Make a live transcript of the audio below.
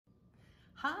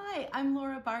Hi, I'm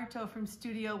Laura Bartow from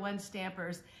Studio One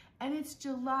Stampers, and it's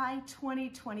July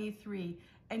 2023.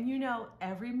 And you know,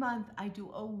 every month I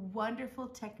do a wonderful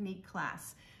technique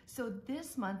class. So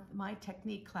this month, my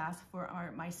technique class for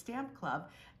my stamp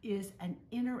club is an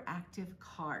interactive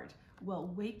card.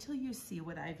 Well, wait till you see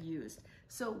what I've used.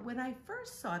 So when I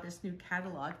first saw this new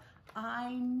catalog,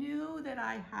 I knew that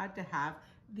I had to have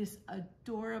this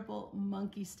adorable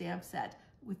monkey stamp set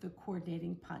with the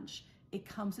coordinating punch. It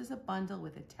comes as a bundle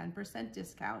with a 10%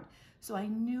 discount, so I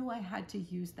knew I had to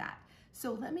use that.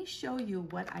 So let me show you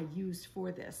what I used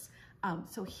for this.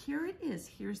 So here it is.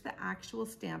 Here's the actual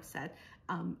stamp set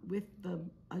with the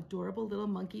adorable little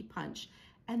monkey punch.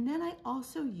 And then I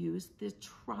also used the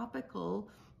tropical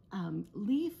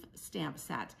leaf stamp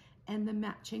set and the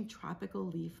matching tropical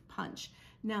leaf punch.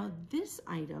 Now this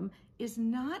item is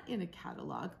not in a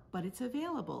catalog, but it's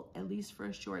available, at least for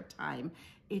a short time.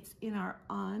 It's in our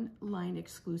online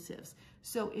exclusives.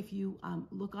 So if you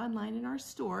look online in our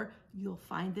store, you'll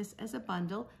find this as a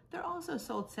bundle. They're also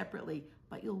sold separately,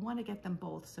 but you'll want to get them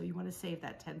both, so you want to save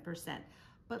that 10%.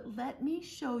 But let me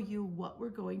show you what we're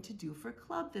going to do for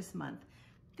club this month.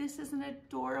 This is an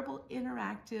adorable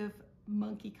interactive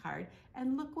monkey card,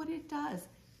 and look what it does.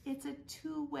 It's a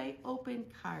two-way open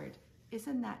card.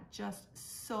 Isn't that just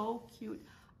so cute?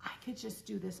 I could just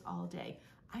do this all day.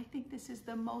 I think this is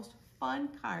the most fun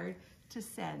card to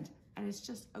send, and it's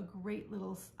just a great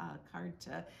little card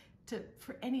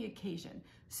for any occasion.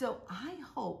 So I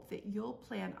hope that you'll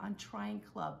plan on trying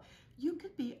Club. You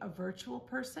could be a virtual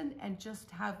person and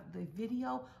just have the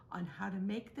video on how to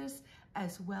make this,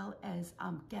 as well as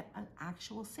get an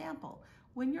actual sample.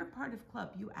 When you're part of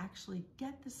Club, you actually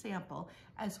get the sample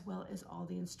as well as all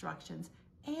the instructions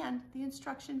and the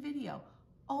instruction video.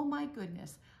 Oh my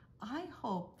goodness. I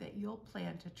hope that you'll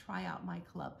plan to try out my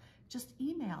club. Just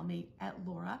email me at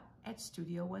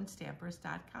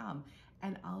laura@studio1stampers.com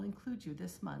and I'll include you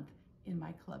this month in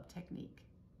my club technique.